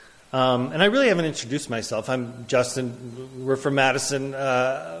And I really haven't introduced myself. I'm Justin. We're from Madison,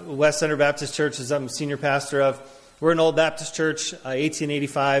 West Center Baptist Church, as I'm senior pastor of. We're an old Baptist church,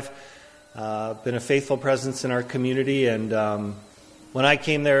 1885. Been a faithful presence in our community. And when I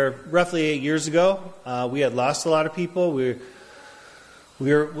came there roughly 8 years ago, we had lost a lot of people.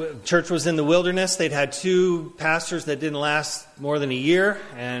 Church was in the wilderness. They'd had 2 pastors that didn't last more than a year,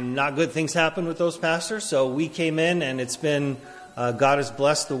 and not good things happened with those pastors. So we came in, and it's been, God has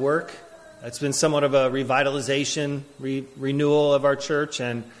blessed the work. It's been somewhat of a revitalization, renewal of our church,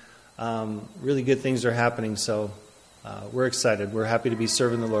 and really good things are happening. So we're excited. We're happy to be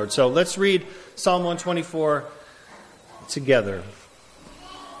serving the Lord. So let's read Psalm 124 together.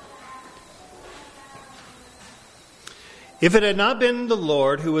 If it had not been the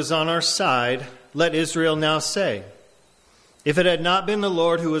Lord who was on our side, let Israel now say. If it had not been the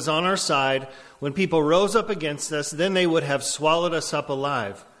Lord who was on our side, when people rose up against us, then they would have swallowed us up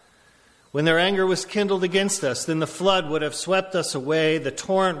alive. When their anger was kindled against us, then the flood would have swept us away, the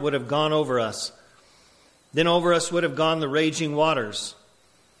torrent would have gone over us. Then over us would have gone the raging waters.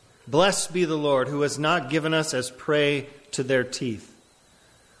 Blessed be the Lord, who has not given us as prey to their teeth.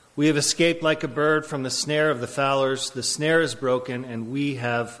 We have escaped like a bird from the snare of the fowlers. The snare is broken, and we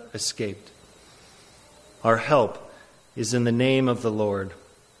have escaped. Our help is in the name of the Lord,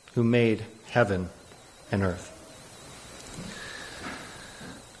 who made heaven and earth.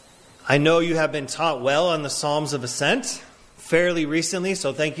 I know you have been taught well on the Psalms of Ascent fairly recently,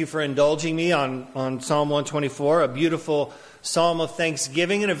 so thank you for indulging me on Psalm 124, a beautiful psalm of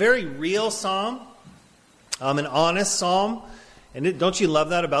thanksgiving and a very real psalm, an honest psalm. And don't you love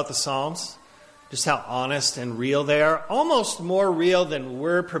that about the Psalms? Just how honest and real they are. Almost more real than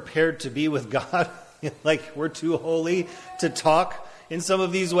we're prepared to be with God. Like we're too holy to talk in some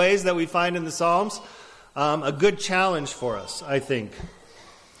of these ways that we find in the Psalms. A good challenge for us, I think.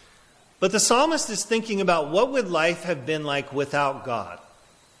 But the psalmist is thinking about what would life have been like without God?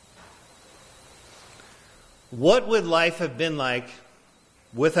 What would life have been like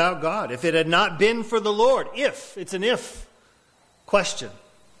without God if it had not been for the Lord? If. It's an if question.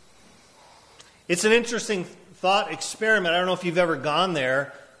 It's an interesting thought experiment. I don't know if you've ever gone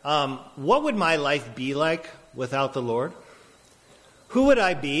there. What would my life be like without the Lord? Who would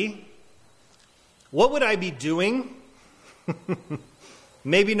I be? What would I be doing?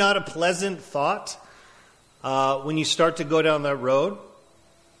 Maybe not a pleasant thought when you start to go down that road.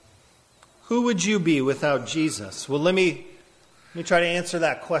 Who would you be without Jesus? Well, let me try to answer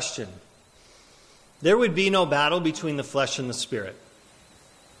that question. There would be no battle between the flesh and the spirit.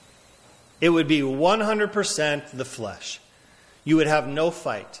 It would be 100% the flesh. You would have no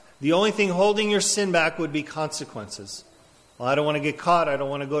fight. The only thing holding your sin back would be consequences. Well, I don't want to get caught. I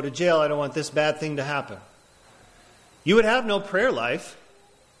don't want to go to jail. I don't want this bad thing to happen. You would have no prayer life.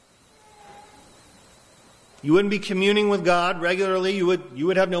 You wouldn't be communing with God regularly. You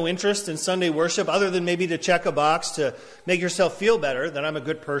would have no interest in Sunday worship other than maybe to check a box to make yourself feel better that I'm a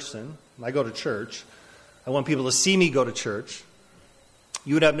good person. I go to church. I want people to see me go to church.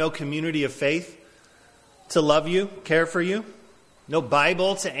 You would have no community of faith to love you, care for you. No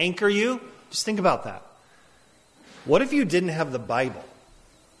Bible to anchor you. Just think about that. What if you didn't have the Bible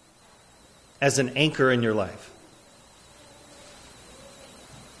as an anchor in your life?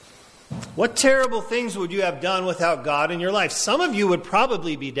 What terrible things would you have done without God in your life? Some of you would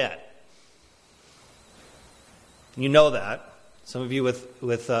probably be dead. You know that. Some of you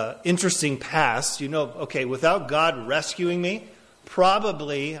with interesting pasts, you know, okay, without God rescuing me,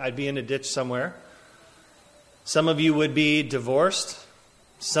 probably I'd be in a ditch somewhere. Some of you would be divorced.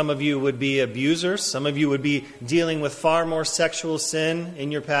 Some of you would be abusers. Some of you would be dealing with far more sexual sin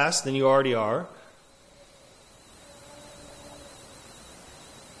in your past than you already are.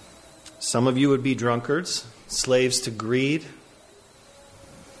 Some of you would be drunkards, slaves to greed.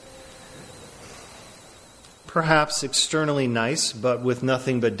 Perhaps externally nice, but with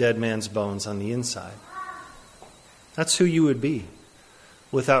nothing but dead man's bones on the inside. That's who you would be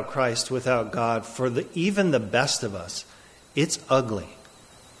without Christ, without God. For even the best of us, it's ugly.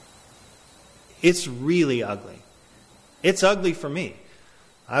 It's really ugly. It's ugly for me.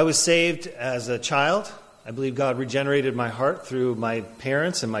 I was saved as a child. I believe God regenerated my heart through my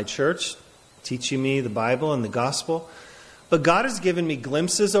parents and my church, teaching me the Bible and the gospel. But God has given me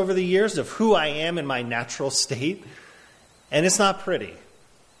glimpses over the years of who I am in my natural state, and it's not pretty.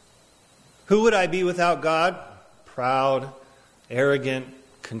 Who would I be without God? Proud, arrogant,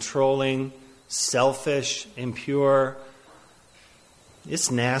 controlling, selfish, impure. It's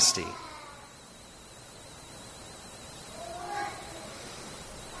nasty.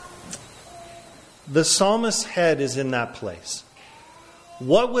 The psalmist's head is in that place.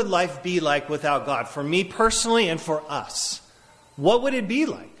 What would life be like without God? For me personally and for us. What would it be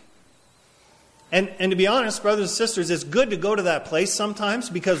like? And to be honest, brothers and sisters, it's good to go to that place sometimes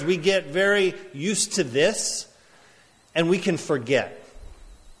because we get very used to this and we can forget.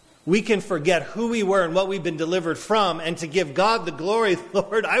 We can forget who we were and what we've been delivered from, and to give God the glory.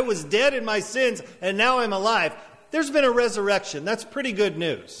 Lord, I was dead in my sins and now I'm alive. There's been a resurrection. That's pretty good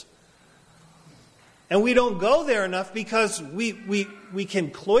news. And we don't go there enough because we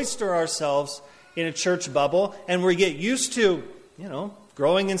can cloister ourselves in a church bubble, and we get used to,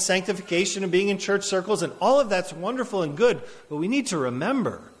 growing in sanctification and being in church circles, and all of that's wonderful and good. But we need to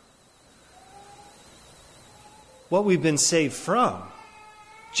remember what we've been saved from,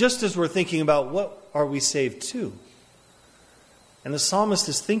 just as we're thinking about what are we saved to. And the psalmist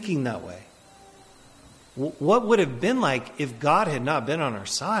is thinking that way. What would it have been like if God had not been on our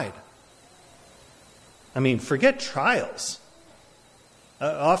side? I mean, forget trials. I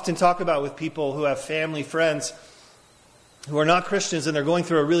often talk about with people who have family, friends, who are not Christians, and they're going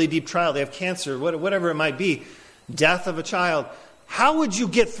through a really deep trial. They have cancer, whatever it might be, death of a child. How would you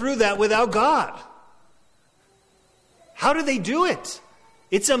get through that without God? How do they do it?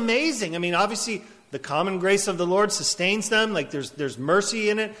 It's amazing. I mean, obviously, the common grace of the Lord sustains them. Like there's mercy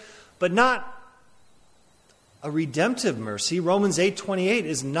in it, but not a redemptive mercy. Romans 8:28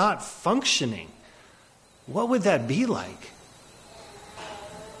 is not functioning. What would that be like?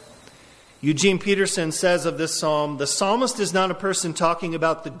 Eugene Peterson says of this psalm, the psalmist is not a person talking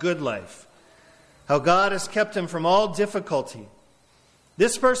about the good life, how God has kept him from all difficulty.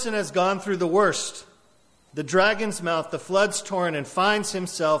 This person has gone through the worst, the dragon's mouth, the flood's torrent, and finds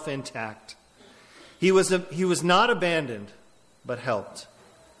himself intact. He was not abandoned, but helped.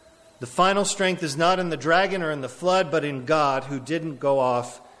 The final strength is not in the dragon or in the flood, but in God, who didn't go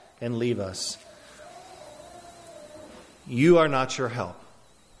off and leave us. You are not your help.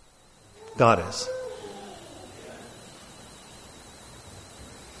 God is.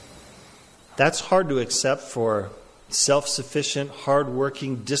 That's hard to accept for self-sufficient,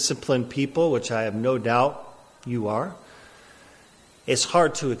 hard-working, disciplined people, which I have no doubt you are. It's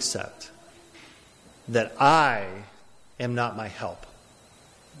hard to accept that I am not my help.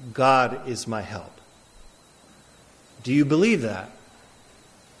 God is my help. Do you believe that?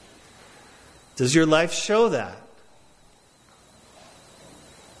 Does your life show that?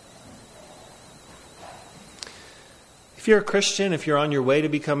 If you're a Christian, if you're on your way to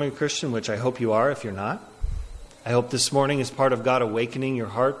becoming a Christian, which I hope you are if you're not, I hope this morning is part of God awakening your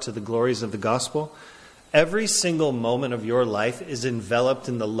heart to the glories of the gospel. Every single moment of your life is enveloped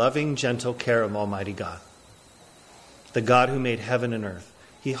in the loving, gentle care of Almighty God, the God who made heaven and earth.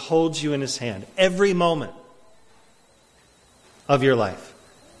 He holds you in his hand every moment of your life.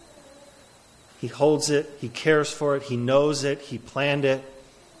 He holds it, he cares for it, he knows it, he planned it.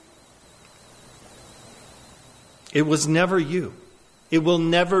 It was never you. It will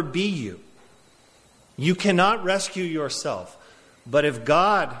never be you. You cannot rescue yourself. But if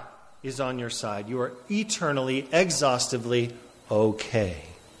God is on your side, you are eternally, exhaustively okay.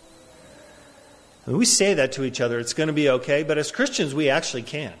 When we say that to each other, it's going to be okay, but as Christians, we actually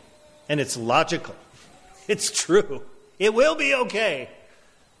can. And it's logical. It's true. It will be okay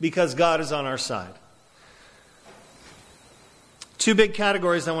because God is on our side. Two big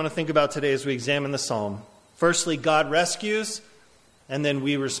categories I want to think about today as we examine the psalm. Firstly, God rescues, and then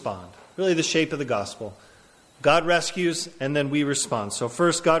we respond. Really the shape of the gospel. God rescues, and then we respond. So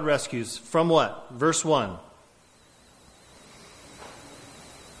first, God rescues. From what? Verse 1.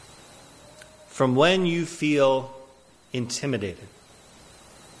 From when you feel intimidated.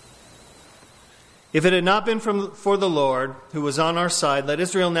 If it had not been for the Lord who was on our side, let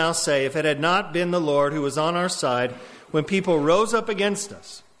Israel now say, if it had not been the Lord who was on our side, when people rose up against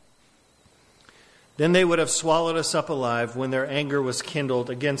us, then they would have swallowed us up alive when their anger was kindled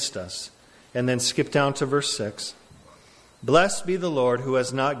against us. And then skip down to verse 6. Blessed be the Lord who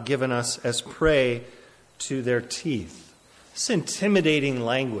has not given us as prey to their teeth. It's intimidating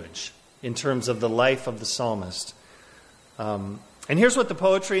language in terms of the life of the psalmist. And here's what the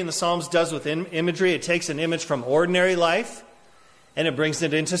poetry in the Psalms does with imagery. It takes an image from ordinary life and it brings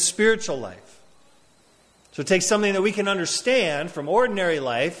it into spiritual life. So it takes something that we can understand from ordinary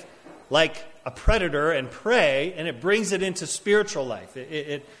life, like a predator and prey, and it brings it into spiritual life.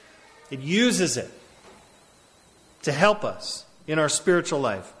 It uses it to help us in our spiritual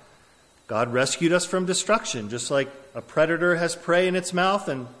life. God rescued us from destruction, just like a predator has prey in its mouth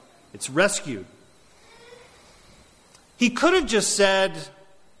and it's rescued. He could have just said,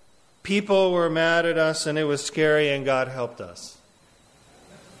 people were mad at us and it was scary and God helped us.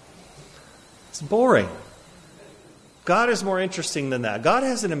 It's boring. God is more interesting than that. God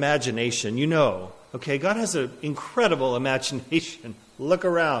has an imagination, you know. Okay, God has an incredible imagination. Look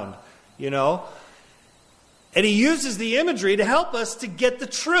around, you know. And he uses the imagery to help us to get the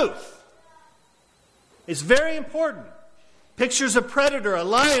truth. It's very important. Pictures a predator, a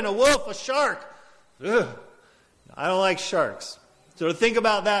lion, a wolf, a shark. Ugh, I don't like sharks. So to think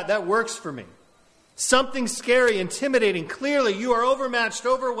about that, that works for me. Something scary, intimidating. Clearly, you are overmatched,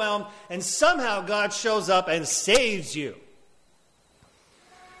 overwhelmed, and somehow God shows up and saves you.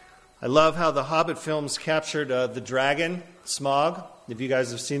 I love how the Hobbit films captured the dragon, Smaug. If you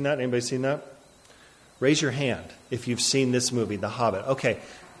guys have seen that, anybody seen that? Raise your hand if you've seen this movie, The Hobbit. Okay,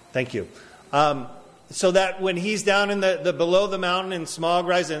 thank you. So that when he's down in the below the mountain and Smaug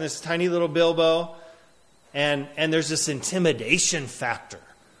rises in this tiny little Bilbo, and there's this intimidation factor.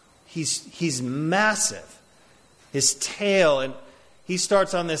 He's massive. His tail, and he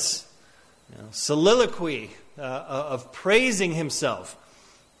starts on this soliloquy of praising himself.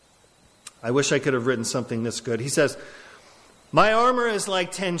 I wish I could have written something this good. He says, "My armor is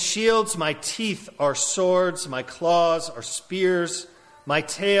like 10 shields, my teeth are swords, my claws are spears, my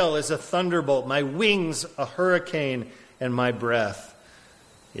tail is a thunderbolt, my wings a hurricane, and my breath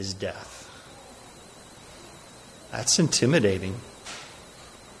is death." That's intimidating.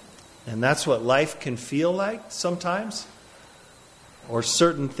 And that's what life can feel like sometimes, or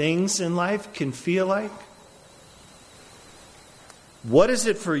certain things in life can feel like. What is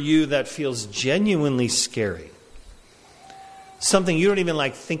it for you that feels genuinely scary? Something you don't even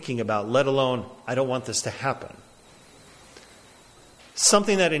like thinking about, let alone, I don't want this to happen.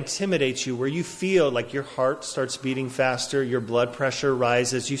 Something that intimidates you, where you feel like your heart starts beating faster, your blood pressure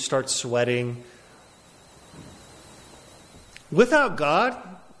rises, you start sweating. Without God,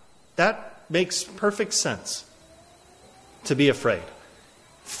 that makes perfect sense to be afraid.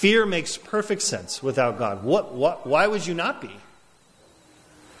 Fear makes perfect sense without God. Why would you not be?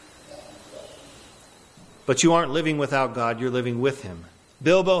 But you aren't living without God, you're living with Him.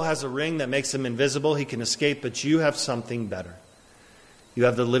 Bilbo has a ring that makes him invisible. He can escape, but you have something better. You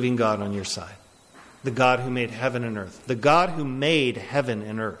have the living God on your side. The God who made heaven and earth. The God who made heaven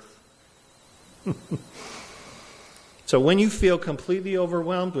and earth. So when you feel completely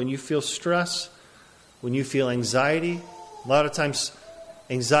overwhelmed, when you feel stress, when you feel anxiety, a lot of times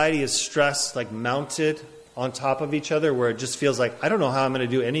anxiety is stress like mounted on top of each other, where it just feels like, I don't know how I'm going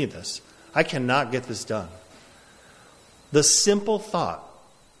to do any of this. I cannot get this done. The simple thought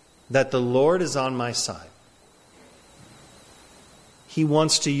that the Lord is on my side, He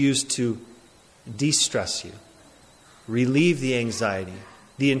wants to use to de-stress you, relieve the anxiety,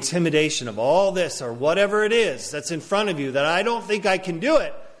 the intimidation of all this or whatever it is that's in front of you that I don't think I can do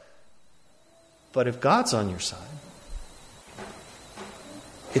it. But if God's on your side,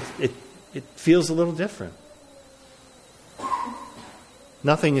 it feels a little different.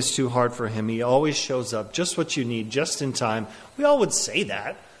 Nothing is too hard for Him. He always shows up just what you need, just in time. We all would say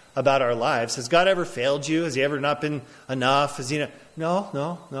that about our lives. Has God ever failed you? Has He ever not been enough? Has He not?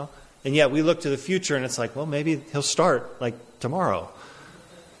 No. And yet we look to the future and it's like, well, maybe He'll start like tomorrow.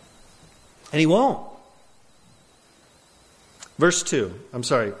 And He won't.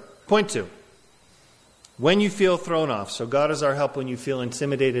 Point 2. When you feel thrown off. So God is our help when you feel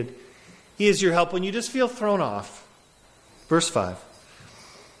intimidated. He is your help when you just feel thrown off. Verse 5.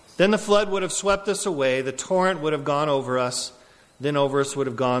 Then the flood would have swept us away. The torrent would have gone over us. Then over us would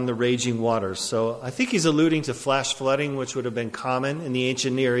have gone the raging waters. So I think he's alluding to flash flooding, which would have been common in the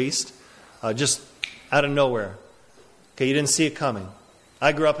ancient Near East. Just out of nowhere. Okay, you didn't see it coming.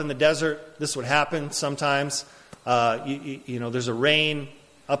 I grew up in the desert. This would happen sometimes. There's a rain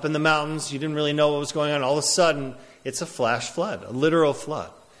up in the mountains. You didn't really know what was going on. All of a sudden, it's a flash flood, a literal flood.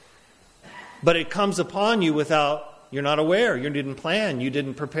 But it comes upon you without... You're not aware. You didn't plan. You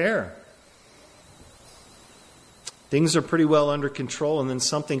didn't prepare. Things are pretty well under control, and then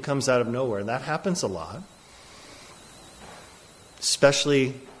something comes out of nowhere. That happens a lot.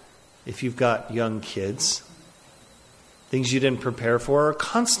 Especially if you've got young kids. Things you didn't prepare for are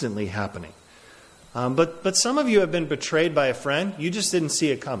constantly happening. But some of you have been betrayed by a friend. You just didn't see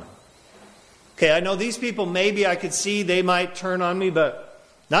it coming. Okay, I know these people, maybe I could see they might turn on me, but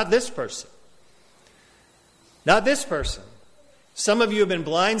not this person. Not this person. Some of you have been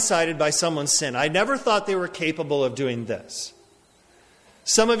blindsided by someone's sin. I never thought they were capable of doing this.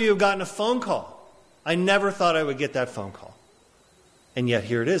 Some of you have gotten a phone call. I never thought I would get that phone call. And yet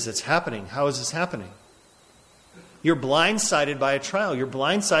here it is. It's happening. How is this happening? You're blindsided by a trial. You're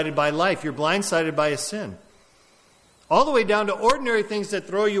blindsided by life. You're blindsided by a sin. All the way down to ordinary things that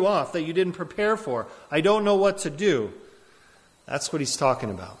throw you off, that you didn't prepare for. I don't know what to do. That's what he's talking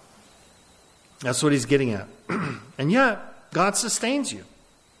about. That's what he's getting at. And yet, God sustains you.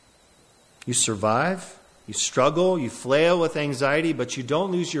 You survive, you struggle, you flail with anxiety, but you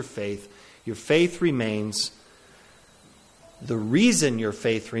don't lose your faith. Your faith remains. The reason your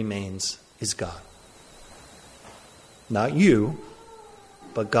faith remains is God. Not you,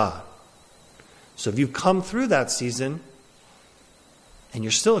 but God. So if you've come through that season and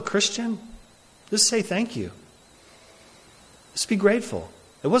you're still a Christian, just say thank you. Just be grateful.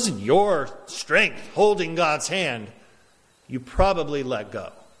 It wasn't your strength holding God's hand. You probably let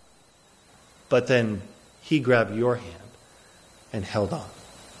go. But then he grabbed your hand and held on.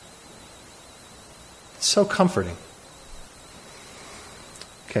 It's so comforting.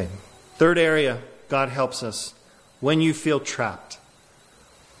 Okay, third area, God helps us. When you feel trapped.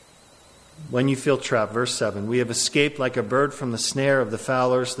 When you feel trapped, verse 7, we have escaped like a bird from the snare of the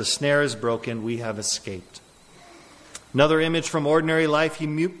fowlers. The snare is broken, we have escaped. Another image from ordinary life, he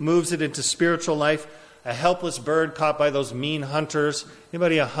moves it into spiritual life. A helpless bird caught by those mean hunters.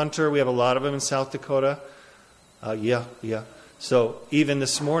 Anybody a hunter? We have a lot of them in South Dakota. Yeah. So even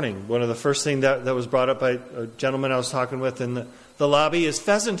this morning, one of the first things that was brought up by a gentleman I was talking with in the lobby is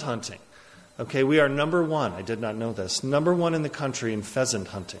pheasant hunting. Okay, we are number one. I did not know this. Number one in the country in pheasant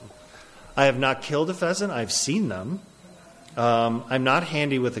hunting. I have not killed a pheasant. I've seen them. I'm not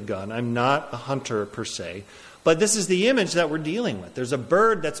handy with a gun. I'm not a hunter per se. But this is the image that we're dealing with. There's a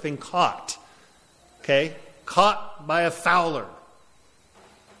bird that's been caught. Okay? Caught by a fowler.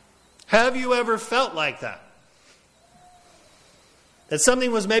 Have you ever felt like that? That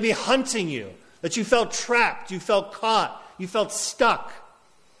something was maybe hunting you. That you felt trapped. You felt caught. You felt stuck.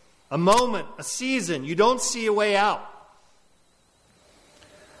 A moment, a season. You don't see a way out.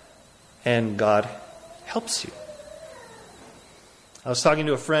 And God helps you. I was talking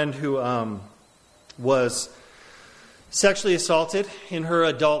to a friend who was sexually assaulted in her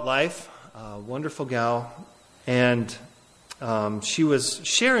adult life. A wonderful gal. And she was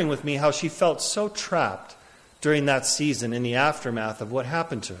sharing with me how she felt so trapped during that season in the aftermath of what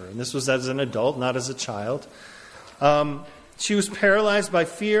happened to her. And this was as an adult, not as a child. She was paralyzed by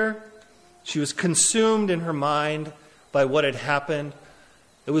fear. She was consumed in her mind by what had happened.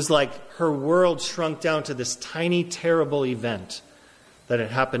 It was like her world shrunk down to this tiny, terrible event that had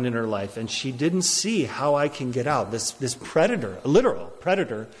happened in her life. And she didn't see how I can get out. This predator, a literal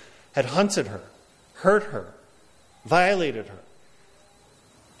predator, had hunted her, hurt her, violated her.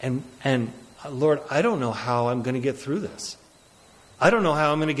 And Lord, I don't know how I'm going to get through this. I don't know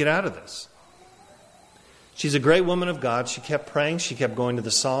how I'm going to get out of this. She's a great woman of God. She kept praying. She kept going to the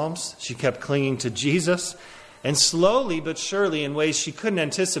Psalms. She kept clinging to Jesus. And slowly but surely, in ways she couldn't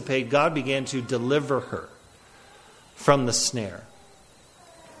anticipate, God began to deliver her from the snare.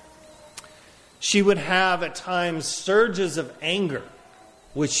 She would have at times surges of anger,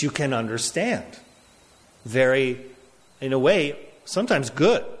 which you can understand. Very, in a way, sometimes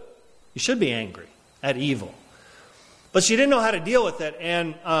good. You should be angry at evil. But she didn't know how to deal with it.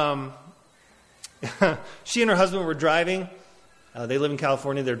 And she and her husband were driving. They live in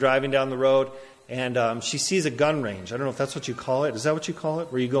California. They're driving down the road. And she sees a gun range. I don't know if that's what you call it. Is that what you call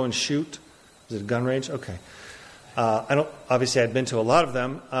it? Where you go and shoot? Is it a gun range? Okay. Obviously, I'd been to a lot of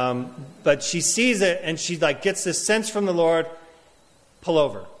them. But she sees it and she gets this sense from the Lord, pull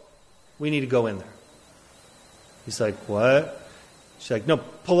over. We need to go in there. He's like, what? She's like, no,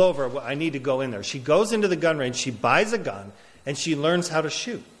 pull over. I need to go in there. She goes into the gun range. She buys a gun and she learns how to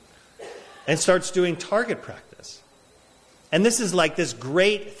shoot and starts doing target practice. And this is like this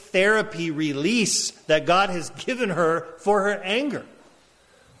great therapy release that God has given her for her anger.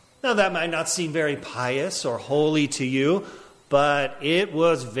 Now, that might not seem very pious or holy to you, but it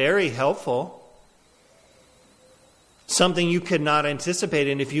was very helpful. Something you could not anticipate.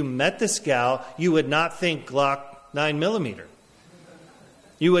 And if you met this gal, you would not think Glock 9mm.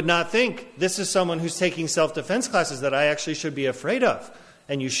 You would not think this is someone who's taking self-defense classes that I actually should be afraid of.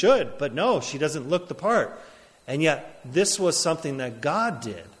 And you should, but no, she doesn't look the part. And yet, this was something that God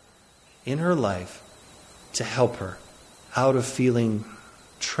did in her life to help her out of feeling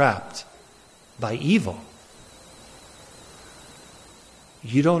trapped by evil.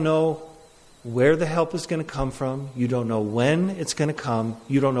 You don't know where the help is going to come from. You don't know when it's going to come.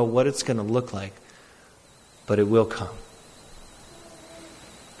 You don't know what it's going to look like. But it will come.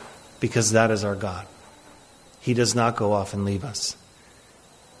 Because that is our God. He does not go off and leave us.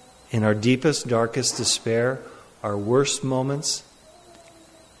 In our deepest, darkest despair, our worst moments,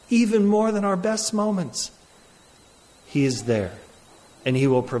 even more than our best moments, He is there. And He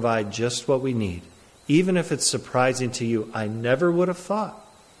will provide just what we need. Even if it's surprising to you, I never would have thought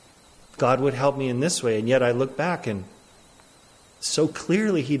God would help me in this way. And yet I look back and so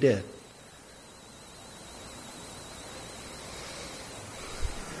clearly He did.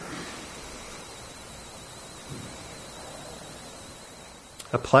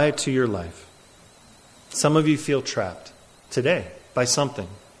 Apply it to your life. Some of you feel trapped today by something.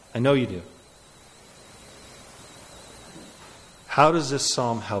 I know you do. How does this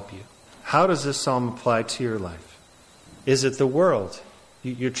psalm help you? How does this psalm apply to your life? Is it the world?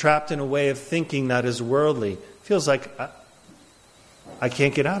 You're trapped in a way of thinking that is worldly. Feels like I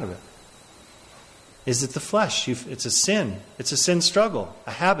can't get out of it. Is it the flesh? It's a sin. It's a sin struggle,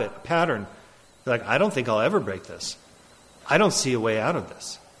 a habit, a pattern. You're like, I don't think I'll ever break this. I don't see a way out of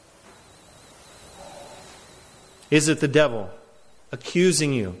this. Is it the devil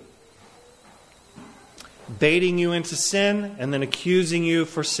accusing you, baiting you into sin, and then accusing you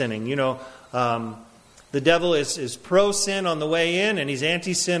for sinning? You know, the devil is pro-sin on the way in, and he's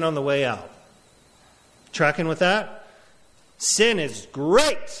anti-sin on the way out. Tracking with that? Sin is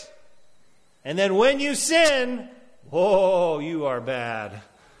great. And then when you sin, oh, you are bad.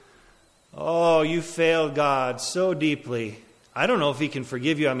 Oh, you failed God so deeply. I don't know if he can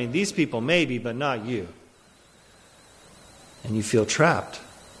forgive you. I mean, these people maybe, but not you. And you feel trapped.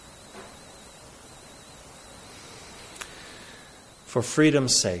 For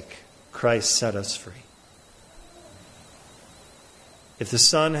freedom's sake, Christ set us free. If the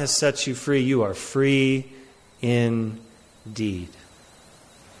Son has set you free, you are free indeed.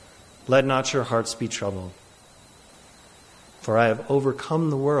 Let not your hearts be troubled. For I have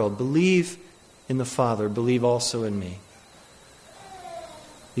overcome the world. Believe in the Father. Believe also in me.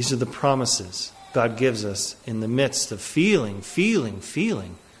 These are the promises God gives us in the midst of feeling.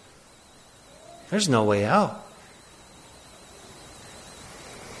 There's no way out.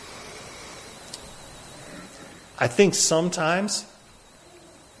 I think sometimes,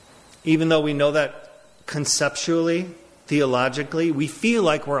 even though we know that conceptually, theologically, we feel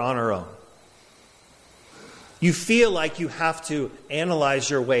like we're on our own. You feel like you have to analyze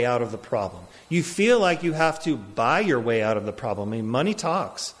your way out of the problem. You feel like you have to buy your way out of the problem. I mean, money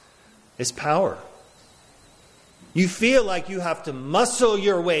talks. It's power. You feel like you have to muscle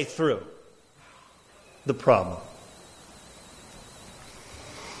your way through the problem.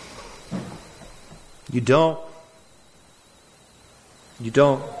 You don't.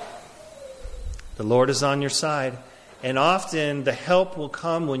 The Lord is on your side. And often the help will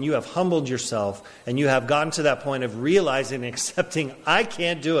come when you have humbled yourself and you have gotten to that point of realizing and accepting, I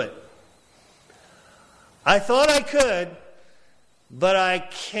can't do it. I thought I could, but I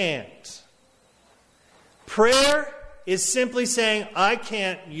can't. Prayer is simply saying, I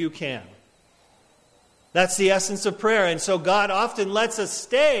can't, you can. That's the essence of prayer. And so God often lets us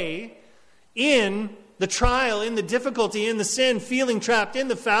stay in the trial, in the difficulty, in the sin, feeling trapped in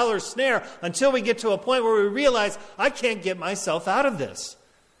the fowler's snare until we get to a point where we realize, I can't get myself out of this.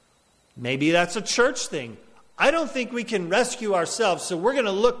 Maybe that's a church thing. I don't think we can rescue ourselves, so we're going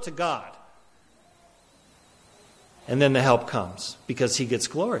to look to God. And then the help comes because He gets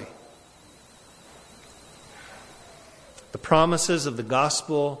glory. The promises of the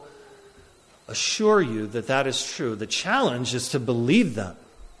gospel assure you that that is true. The challenge is to believe them,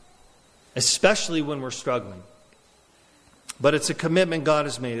 especially when we're struggling. But it's a commitment God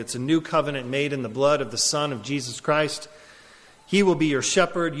has made. It's a new covenant made in the blood of the Son of Jesus Christ. He will be your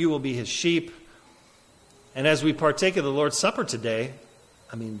shepherd. You will be His sheep. And as we partake of the Lord's Supper today,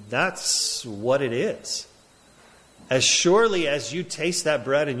 I mean, that's what it is. As surely as you taste that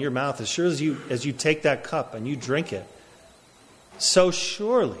bread in your mouth, as sure as you take that cup and you drink it, so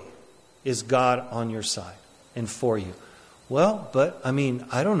surely is God on your side and for you. Well, but, I mean,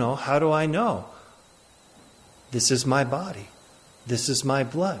 I don't know. How do I know? This is my body. This is my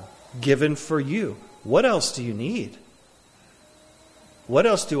blood given for you. What else do you need? What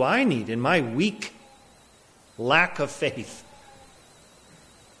else do I need in my weak lack of faith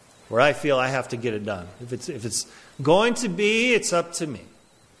where I feel I have to get it done? If it's going to be, it's up to me.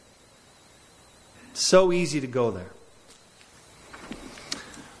 So easy to go there.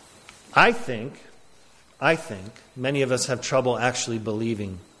 I think many of us have trouble actually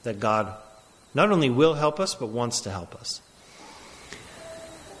believing that God not only will help us, but wants to help us.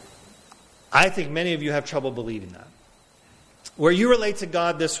 I think many of you have trouble believing that. Where you relate to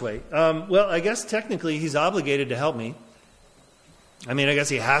God this way, well, I guess technically He's obligated to help me. I mean, I guess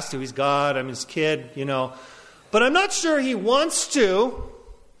He has to. He's God. I'm His kid, you know. But I'm not sure He wants to.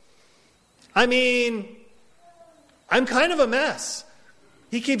 I mean, I'm kind of a mess.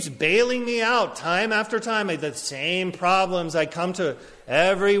 He keeps bailing me out time after time. The same problems I come to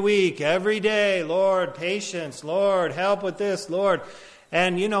every week, every day. Lord, patience. Lord, help with this. Lord.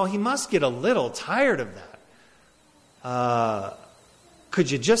 And, you know, He must get a little tired of that. Could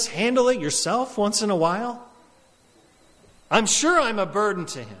you just handle it yourself once in a while? I'm sure I'm a burden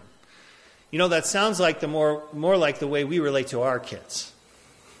to Him. You know, that sounds like more like the way we relate to our kids.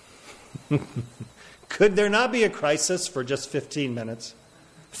 Could there not be a crisis for just 15 minutes?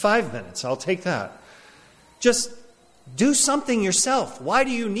 5 minutes, I'll take that. Just do something yourself. Why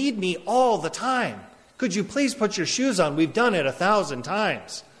do you need me all the time? Could you please put your shoes on? We've done it 1,000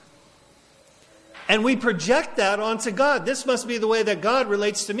 times. And we project that onto God. This must be the way that God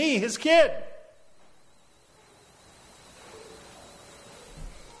relates to me, his kid.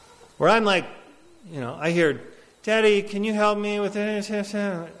 Where I'm like, I hear, Daddy, can you help me with this?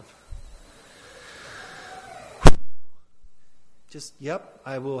 Just, yep,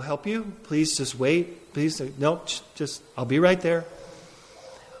 I will help you. Please just wait. Please, no, just, I'll be right there.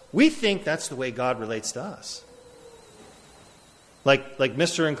 We think that's the way God relates to us. Like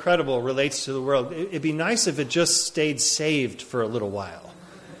Mr. Incredible relates to the world. It'd be nice if it just stayed saved for a little while.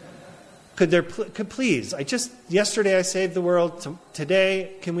 Could please, yesterday I saved the world.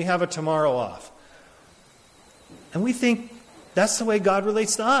 Today, can we have a tomorrow off? And we think that's the way God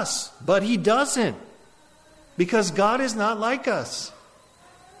relates to us. But he doesn't. Because God is not like us.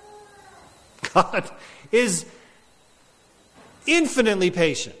 God is infinitely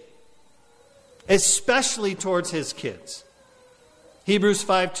patient. Especially towards his kids. Hebrews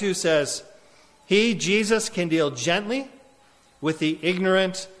 5:2 says, he, Jesus, can deal gently with the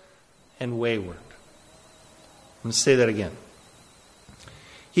ignorant and wayward. I'm going to say that again.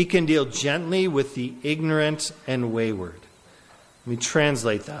 He can deal gently with the ignorant and wayward. Let me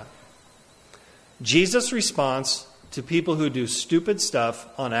translate that. Jesus' response to people who do stupid stuff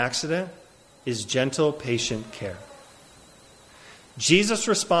on accident is gentle, patient care. Jesus'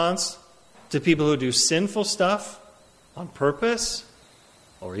 response to people who do sinful stuff on purpose,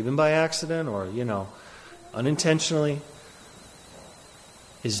 or even by accident, or, unintentionally,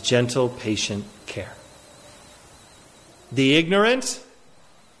 is gentle, patient care. The ignorant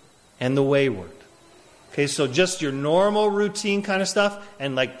and the wayward. Okay, so just your normal routine kind of stuff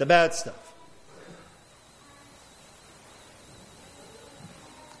and like the bad stuff.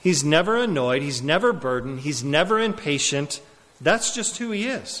 He's never annoyed. He's never burdened. He's never impatient. That's just who he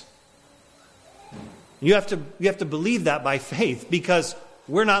is. You have to believe that by faith, because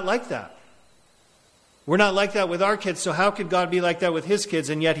we're not like that. We're not like that with our kids, so how could God be like that with his kids?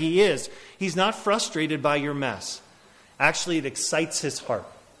 And yet he is. He's not frustrated by your mess. Actually, it excites his heart.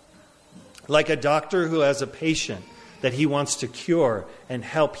 Like a doctor who has a patient that he wants to cure and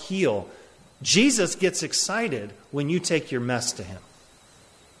help heal. Jesus gets excited when you take your mess to him.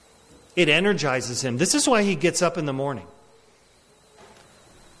 It energizes him. This is why he gets up in the morning.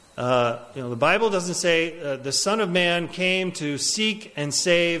 The Bible doesn't say the Son of Man came to seek and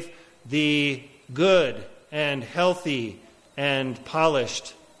save the good and healthy and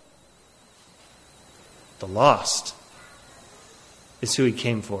polished. The lost is who he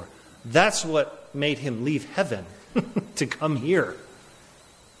came for. That's what made him leave heaven to come here.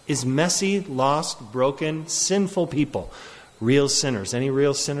 Is messy, lost, broken, sinful people. Real sinners. Any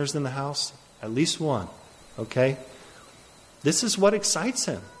real sinners in the house? At least one. Okay? This is what excites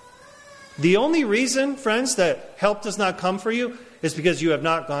him. The only reason, friends, that help does not come for you is because you have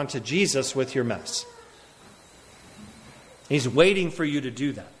not gone to Jesus with your mess. He's waiting for you to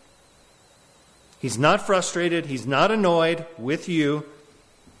do that. He's not frustrated. He's not annoyed with you.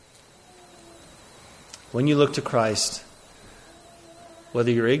 When you look to Christ, whether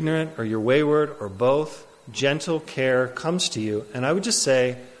you're ignorant or you're wayward or both, gentle care comes to you. And I would just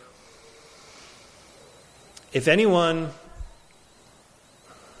say, if anyone,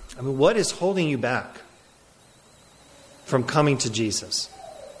 what is holding you back from coming to Jesus?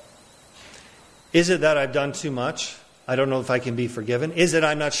 Is it that I've done too much? I don't know if I can be forgiven. Is it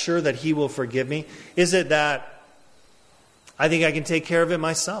I'm not sure that he will forgive me? Is it that I think I can take care of it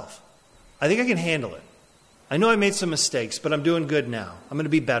myself? I think I can handle it. I know I made some mistakes, but I'm doing good now. I'm going to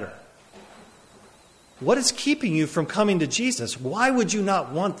be better. What is keeping you from coming to Jesus? Why would you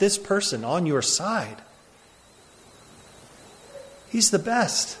not want this person on your side? He's the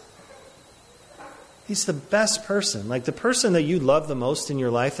best. He's the best person. Like the person that you love the most in your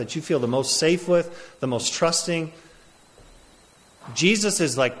life, that you feel the most safe with, the most trusting. Jesus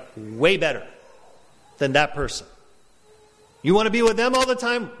is like way better than that person. You want to be with them all the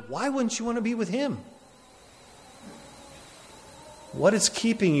time? Why wouldn't you want to be with him? What is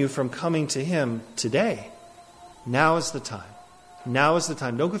keeping you from coming to him today? Now is the time. Now is the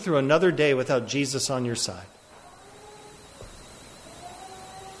time. Don't go through another day without Jesus on your side.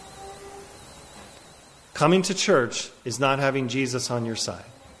 Coming to church is not having Jesus on your side.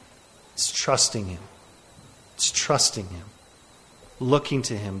 It's trusting him. It's trusting him. Looking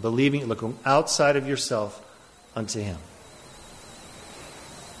to him. Believing, looking outside of yourself unto him.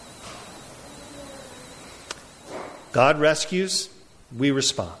 God rescues. We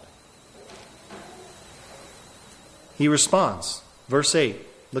respond. he responds. Verse 8.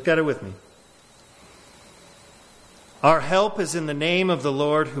 Look at it with me. Our help is in the name of the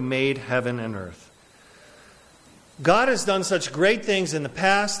Lord who made heaven and earth. God has done such great things in the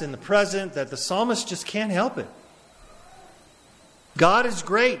past, in the present, that the psalmist just can't help it. God is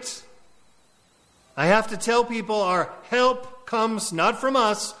great. I have to tell people our help comes not from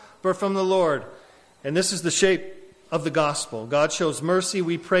us, but from the Lord. And this is the shape of the gospel. God shows mercy,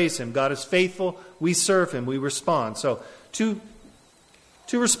 we praise Him. God is faithful, we serve Him, we respond. So, two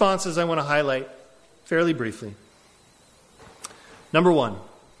responses I want to highlight fairly briefly. Number one,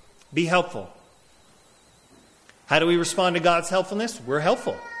 be helpful. How do we respond to God's helpfulness? We're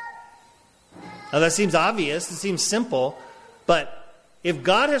helpful. Now that seems obvious, it seems simple, but if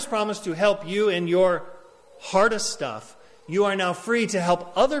God has promised to help you in your hardest stuff, you are now free to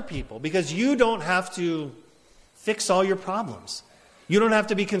help other people because you don't have to fix all your problems. You don't have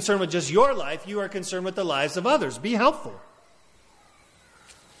to be concerned with just your life. You are concerned with the lives of others. Be helpful.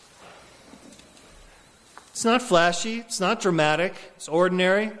 It's not flashy. It's not dramatic. It's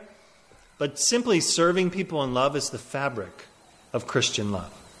ordinary. But simply serving people in love is the fabric of Christian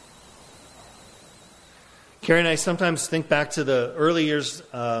love. Carrie and I sometimes think back to the early years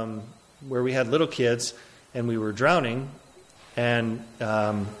where we had little kids and we were drowning. And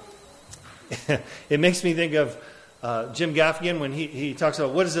it makes me think of Jim Gaffigan when he talks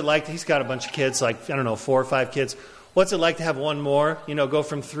about what is it like. He's got a bunch of kids, like, 4 or 5 kids. What's it like to have one more, go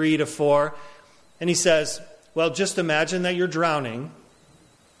from 3 to 4? And he says, well, just imagine that you're drowning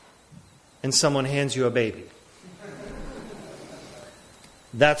and someone hands you a baby.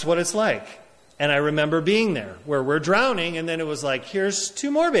 That's what it's like. And I remember being there where we're drowning and then it was like, here's 2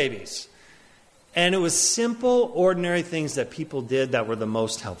 more babies. And it was simple, ordinary things that people did that were the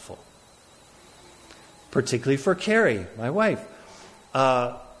most helpful. Particularly for Carrie, my wife.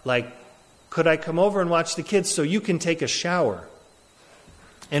 Like, could I come over and watch the kids so you can take a shower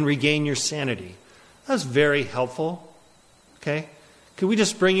and regain your sanity? That was very helpful. Okay? Could we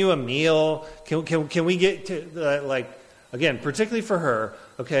just bring you a meal? Can we get to, again, particularly for her,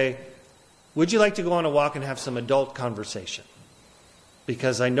 okay, would you like to go on a walk and have some adult conversation?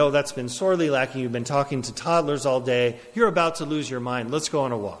 Because I know that's been sorely lacking. You've been talking to toddlers all day. You're about to lose your mind. Let's go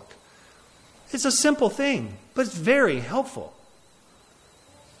on a walk. It's a simple thing, but it's very helpful.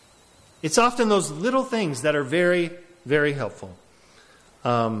 It's often those little things that are very, very helpful.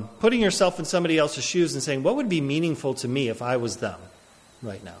 Putting yourself in somebody else's shoes and saying, what would be meaningful to me if I was them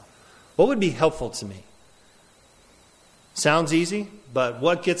right now? What would be helpful to me? Sounds easy, but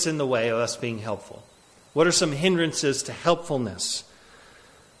what gets in the way of us being helpful? What are some hindrances to helpfulness?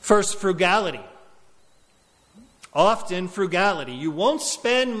 First, frugality. Often frugality. You won't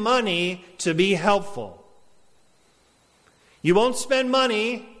spend money to be helpful. You won't spend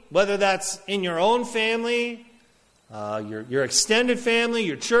money, whether that's in your own family, your extended family,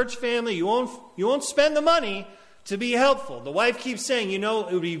 your church family. You won't spend the money to be helpful. The wife keeps saying,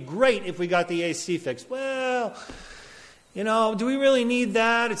 it would be great if we got the AC fixed. Well, do we really need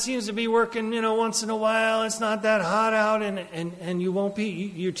that? It seems to be working, once in a while. It's not that hot out, and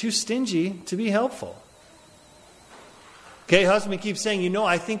you're too stingy to be helpful. Okay, husband keeps saying,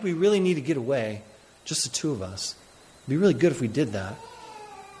 I think we really need to get away, just the 2 of us. It'd be really good if we did that.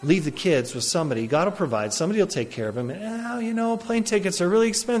 Leave the kids with somebody. God will provide. Somebody will take care of them. And, plane tickets are really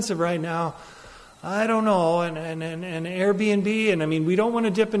expensive right now. I don't know. And Airbnb, and we don't want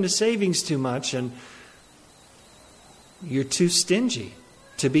to dip into savings too much, and you're too stingy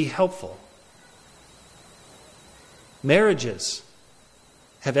to be helpful. Marriages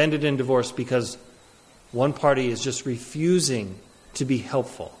have ended in divorce because one party is just refusing to be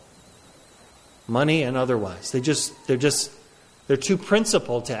helpful. Money and otherwise. They're too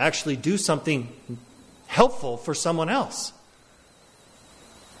principled to actually do something helpful for someone else.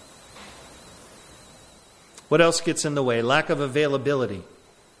 What else gets in the way? Lack of availability.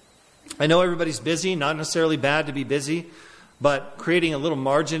 I know everybody's busy, not necessarily bad to be busy, but creating a little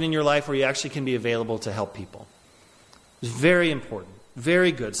margin in your life where you actually can be available to help people is very important,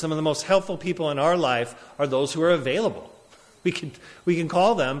 very good. Some of the most helpful people in our life are those who are available. We can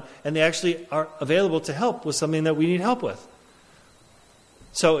call them, and they actually are available to help with something that we need help with.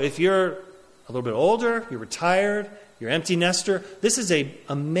 So if you're a little bit older, you're retired, you're an empty nester, this is an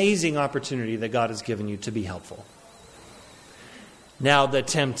amazing opportunity that God has given you to be helpful. Now, the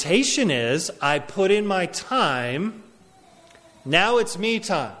temptation is, I put in my time, now it's me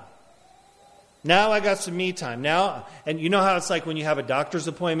time. Now I got some me time. Now, and you know how it's like when you have a doctor's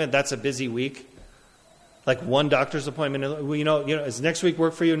appointment, that's a busy week? Like one doctor's appointment, does next week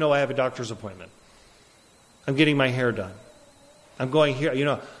work for you? No, I have a doctor's appointment. I'm getting my hair done. I'm going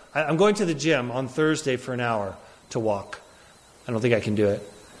here, I'm going to the gym on Thursday for an hour. to walk. I don't think I can do it.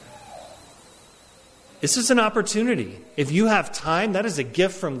 This is an opportunity. If you have time, that is a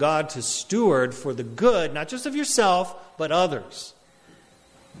gift from God to steward for the good, not just of yourself, but others.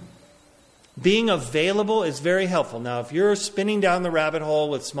 Being available is very helpful. Now, if you're spinning down the rabbit hole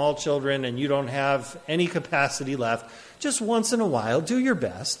with small children and you don't have any capacity left, just once in a while, do your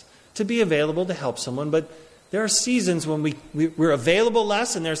best to be available to help someone. But there are seasons when we're available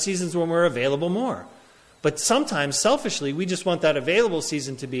less, and there are seasons when we're available more. But sometimes, selfishly, we just want that available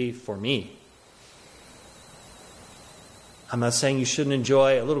season to be for me. I'm not saying you shouldn't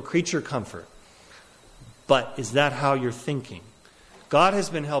enjoy a little creature comfort. But is that how you're thinking? God has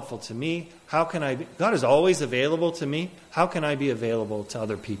been helpful to me. How can I be? God is always available to me. How can I be available to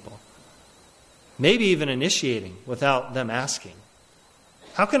other people? Maybe even initiating without them asking.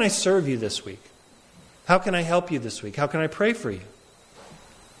 How can I serve you this week? How can I help you this week? How can I pray for you?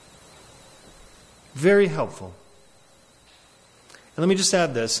 Very helpful. And let me just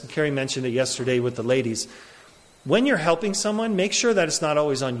add this. Carrie mentioned it yesterday with the ladies. When you're helping someone, make sure that it's not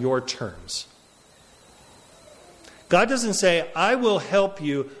always on your terms. God doesn't say, I will help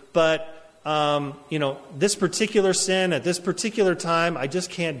you, but this particular sin at this particular time, I just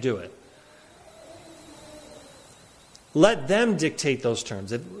can't do it. Let them dictate those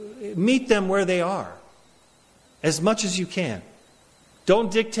terms. Meet them where they are as much as you can.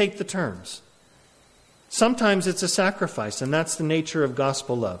 Don't dictate the terms. Sometimes it's a sacrifice, and that's the nature of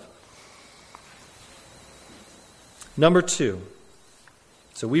gospel love. Number 2.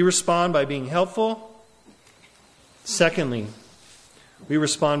 So we respond by being helpful. Secondly, we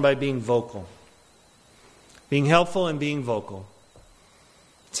respond by being vocal. Being helpful and being vocal.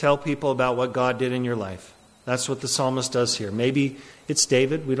 Tell people about what God did in your life. That's what the psalmist does here. Maybe it's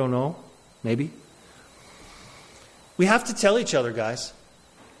David, we don't know. Maybe. We have to tell each other, guys.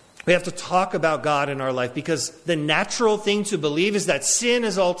 We have to talk about God in our life, because the natural thing to believe is that sin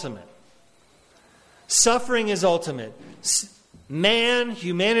is ultimate. Suffering is ultimate.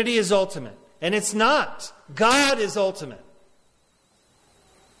 Humanity is ultimate. And it's not. God is ultimate.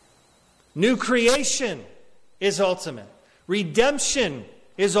 New creation is ultimate. Redemption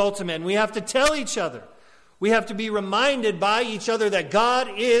is ultimate. And we have to tell each other. We have to be reminded by each other that God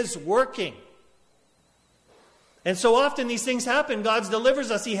is working. And so often these things happen. God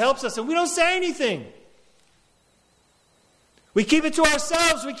delivers us. He helps us. And we don't say anything. We keep it to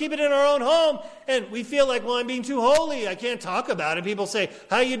ourselves. We keep it in our own home. And we feel like, well, I'm being too holy. I can't talk about it. People say,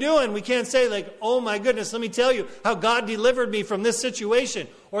 how you doing? We can't say like, oh my goodness, let me tell you how God delivered me from this situation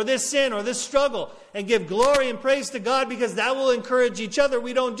or this sin or this struggle, and give glory and praise to God, because that will encourage each other.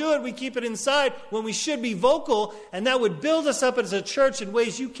 We don't do it. We keep it inside when we should be vocal, and that would build us up as a church in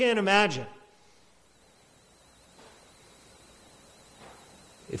ways you can't imagine.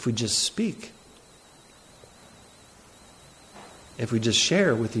 If we just speak. If we just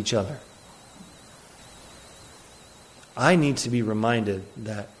share with each other. I need to be reminded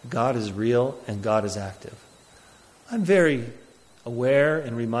that God is real and God is active. I'm very aware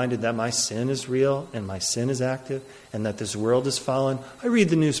and reminded that my sin is real and my sin is active, and that this world is fallen. I read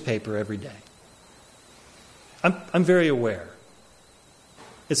the newspaper every day. I'm very aware.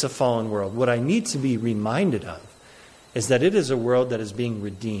 It's a fallen world. What I need to be reminded of is that it is a world that is being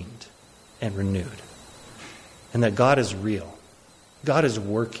redeemed and renewed, and that God is real. God is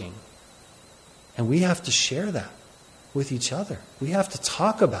working. And we have to share that with each other. We have to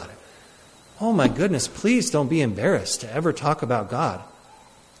talk about it. Oh my goodness, please don't be embarrassed to ever talk about God.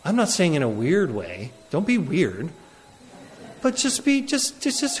 I'm not saying in a weird way. Don't be weird. But just be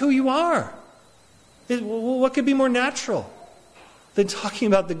just who you are. What could be more natural than talking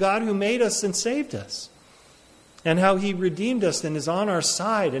about the God who made us and saved us? And how He redeemed us and is on our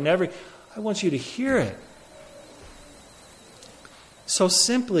side. I want you to hear it. So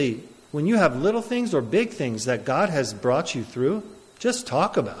simply, when you have little things or big things that God has brought you through, just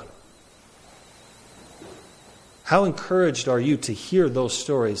talk about it. How encouraged are you to hear those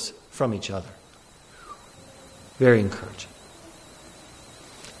stories from each other? Very encouraging.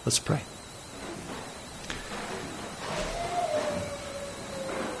 Let's pray.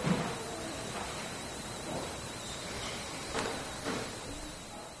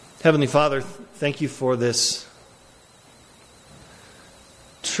 Heavenly Father, thank you for this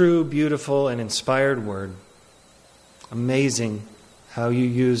true, beautiful, and inspired word. Amazing how you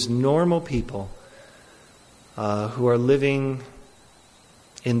use normal people who are living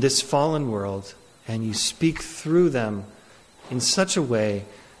in this fallen world, and you speak through them in such a way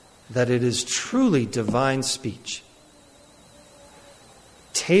that it is truly divine speech,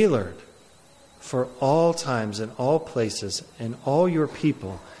 tailored for all times and all places and all your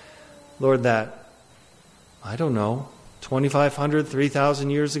people. Lord, that I don't know, 2,500, 3,000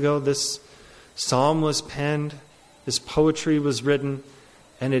 years ago, this psalm was penned, this poetry was written,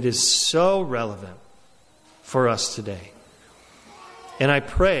 and it is so relevant for us today. And I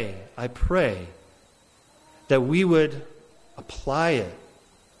pray that we would apply it,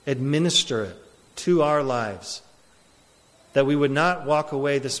 administer it to our lives, that we would not walk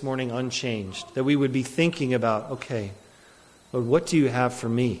away this morning unchanged, that we would be thinking about, okay, Lord, what do you have for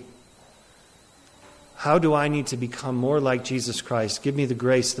me? How do I need to become more like Jesus Christ? Give me the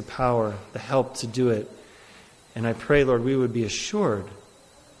grace, the power, the help to do it. And I pray, Lord, we would be assured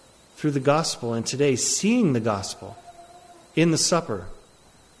through the gospel and today seeing the gospel in the supper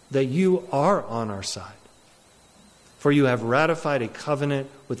that you are on our side. For you have ratified a covenant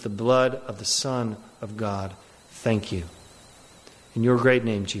with the blood of the Son of God. Thank you. In your great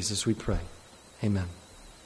name, Jesus, we pray. Amen.